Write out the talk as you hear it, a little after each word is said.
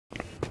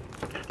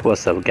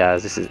What's up,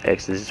 guys? This is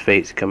Exodus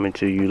Fates coming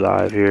to you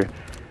live here.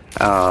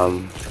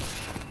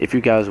 If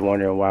you guys are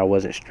wondering why I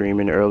wasn't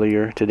streaming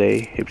earlier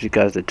today, it's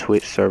because the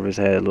Twitch servers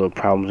had little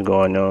problems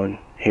going on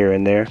here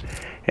and there,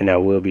 and I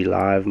will be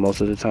live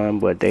most of the time,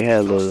 but they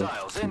had a little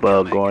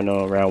bug going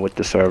on around with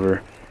the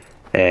server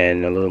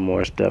and a little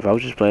more stuff. I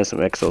was just playing some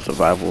Exo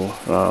Survival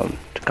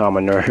to calm my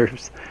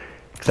nerves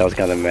because I was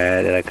kind of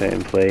mad that I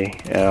couldn't play.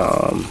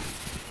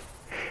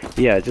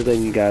 Yeah, just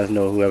letting you guys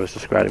know, whoever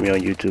subscribed to me on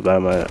YouTube, I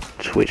have a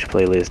Twitch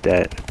playlist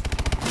that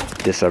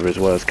this server as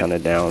well is kind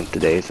of down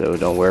today, so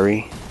don't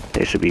worry,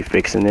 they should be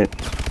fixing it.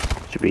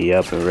 Should be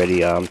up and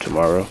ready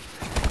tomorrow.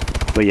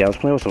 But yeah, I was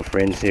playing with some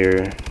friends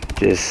here,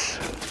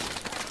 just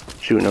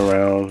shooting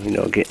around, you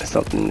know, getting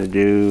something to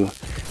do.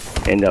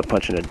 End up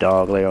punching a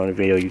dog later on the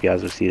video, you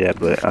guys will see that.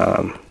 But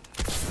I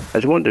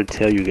just wanted to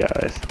tell you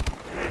guys,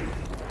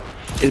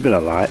 it's been a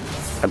lot.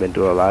 I've been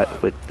through a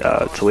lot with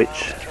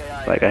Twitch.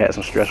 Like, I had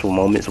some stressful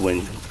moments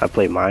when I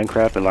played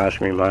Minecraft and live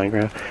stream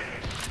Minecraft.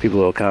 People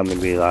will come and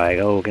be like,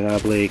 "Oh, can I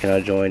play? Can I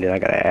join?" Then I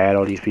gotta add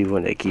all these people,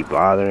 and they keep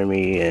bothering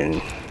me.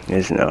 And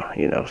it's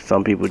you know,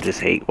 some people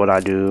just hate what I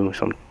do.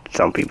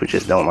 Some people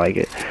just don't like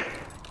it.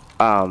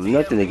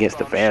 Nothing against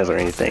the fans or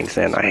anything,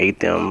 saying I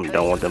hate them,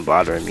 don't want them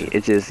bothering me.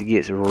 It just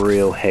gets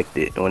real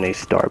hectic when they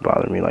start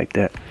bothering me like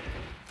that.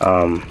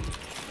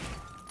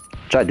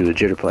 Tried to do a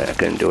jitter play, I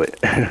couldn't do it.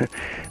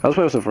 I was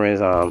playing with some friends,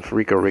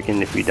 Fariko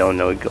Ricken. If you don't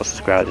know, go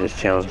subscribe to his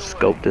channel,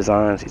 Scope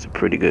Designs. He's a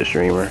pretty good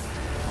streamer.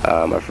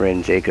 My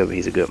friend Jacob,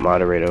 he's a good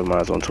moderator of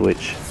mine on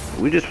Twitch.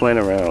 We just playing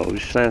around. We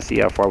just trying to see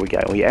how far we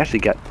got. We actually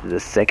got to the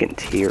second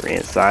tier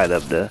inside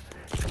of the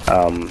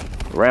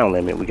round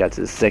limit. We got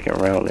to the second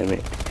round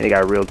limit, and it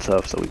got real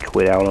tough, so we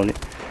quit out on it.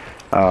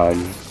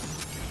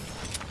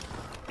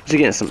 Just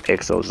getting some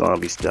Exo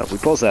zombie stuff. We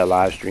supposed to have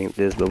live streamed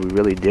this, but we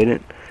really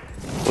didn't,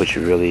 which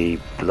really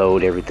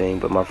blowed everything.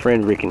 But my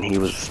friend Rick, and he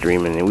was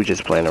streaming, and we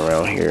just playing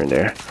around here and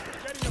there.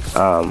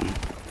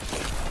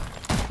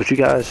 But you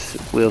guys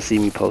will see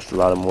me post a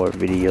lot of more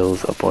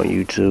videos up on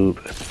YouTube.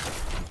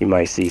 You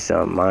might see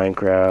some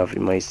Minecraft,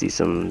 you might see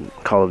some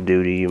Call of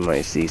Duty, you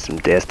might see some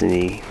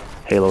Destiny,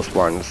 Halo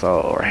Spartan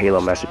Assault, or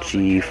Halo Master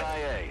Chief.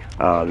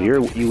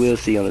 You will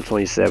see on the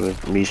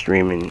 27th me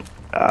streaming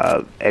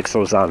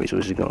Exo Zombies,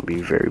 which is going to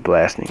be very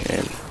blasting,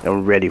 and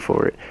I'm ready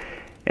for it.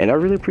 And I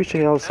really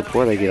appreciate all the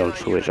support I get on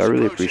Twitch. I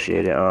really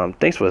appreciate it.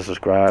 Thanks for the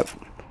subscribe.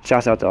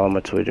 Shouts out to all my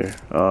Twitter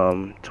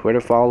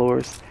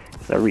followers.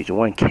 I reached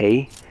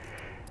 1K.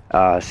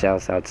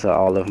 Shouts out to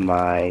all of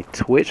my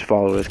Twitch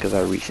followers, because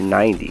I reached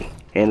 90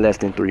 in less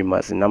than 3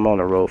 months, and I'm on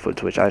the road for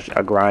Twitch. I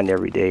grind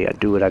every day. I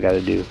do what I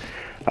gotta do.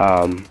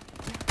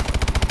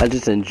 I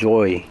just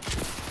enjoy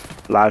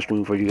live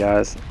streaming for you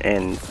guys,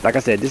 and like I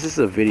said, this is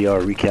a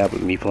video recap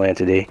of me playing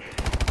today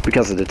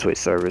because of the Twitch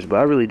servers, but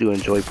I really do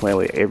enjoy playing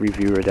with every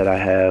viewer that I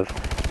have.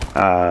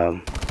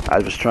 I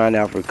was trying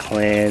out for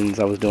clans.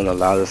 I was doing a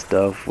lot of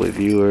stuff with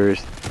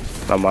viewers.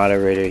 My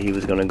moderator, he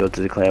was gonna go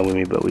to the clan with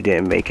me, but we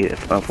didn't make it,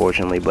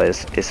 unfortunately. But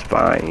it's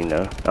fine, you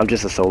know. I'm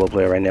just a solo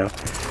player right now,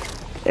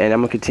 and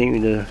I'm gonna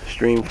continue to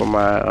stream for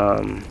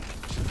my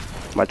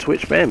my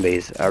Twitch fan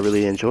base. I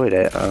really enjoy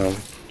that.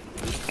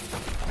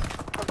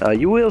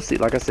 You will see,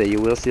 like I said,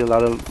 you will see a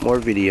lot of more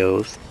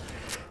videos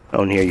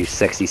on here, you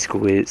sexy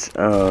squids.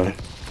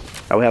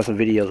 I will have some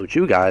videos with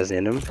you guys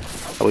in them.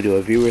 I will do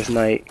a viewers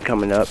night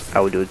coming up.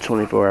 I will do a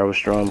 24-hour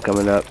stream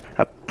coming up.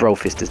 I bro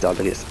fist this dog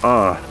like this.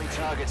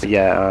 But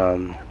yeah,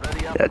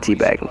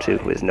 teabag him too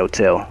with no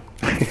tail.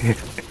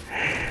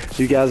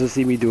 You guys will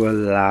see me do a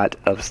lot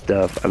of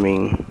stuff. I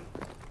mean,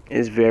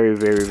 it's very,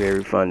 very,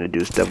 very fun to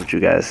do stuff with you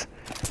guys.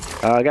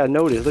 I got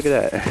noticed. Look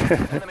at that.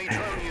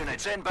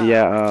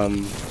 Yeah,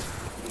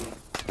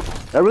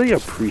 I really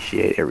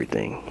appreciate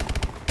everything.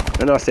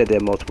 I know I said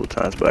that multiple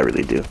times, but I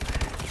really do.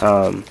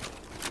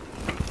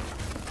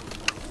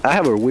 I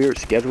have a weird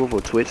schedule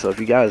for Twitch, so if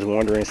you guys are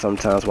wondering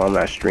sometimes why I'm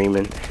not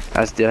streaming,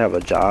 I still have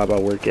a job I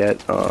work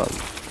at.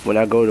 When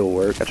I go to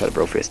work, I try to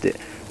bro fist it.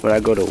 When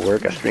I go to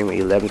work, I stream at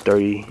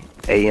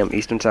 11:30 a.m.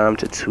 Eastern Time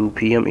to 2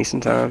 p.m.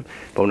 Eastern Time.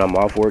 But when I'm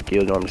off work,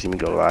 you'll normally see me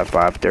go live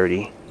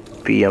 5:30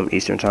 p.m.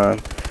 Eastern Time.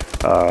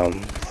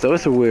 So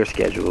it's a weird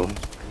schedule.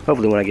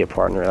 Hopefully when I get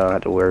partnered, I don't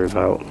have to worry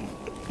about,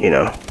 you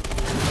know,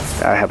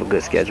 I have a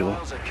good schedule.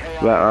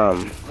 But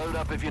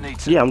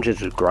yeah, I'm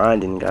just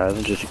grinding, guys.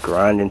 I'm just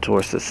grinding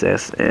towards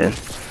success, and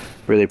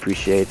really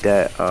appreciate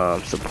that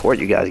support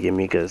you guys give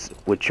me, because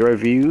with your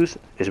views,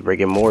 it's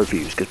bringing more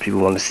views, because people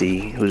want to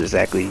see who's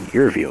exactly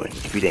you're viewing.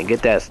 If you didn't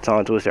get that, it's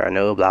on Twitter, I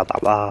know, blah blah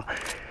blah.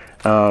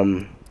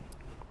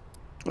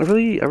 I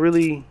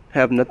really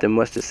have nothing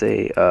much to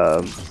say.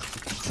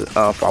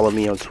 Follow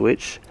me on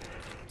Twitch.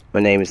 My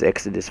name is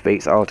Exodus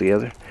Fates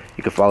altogether.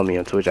 You can follow me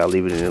on Twitch. I'll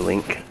leave it in the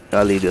link.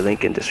 I'll leave the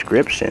link in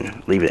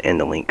description. Leave it in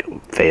the link.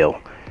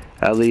 Fail.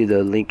 I'll leave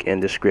the link in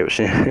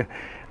description.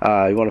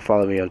 You want to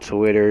follow me on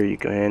Twitter, you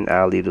can.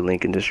 I'll leave the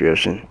link in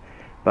description.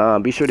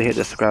 Be sure to hit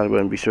the subscribe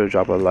button. Be sure to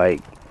drop a like.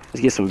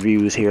 Let's get some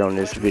views here on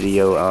this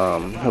video.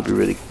 Hope you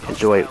really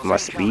enjoyed my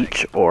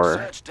speech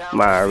or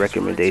my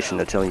recommendation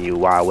of telling you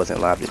why I wasn't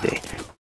live today.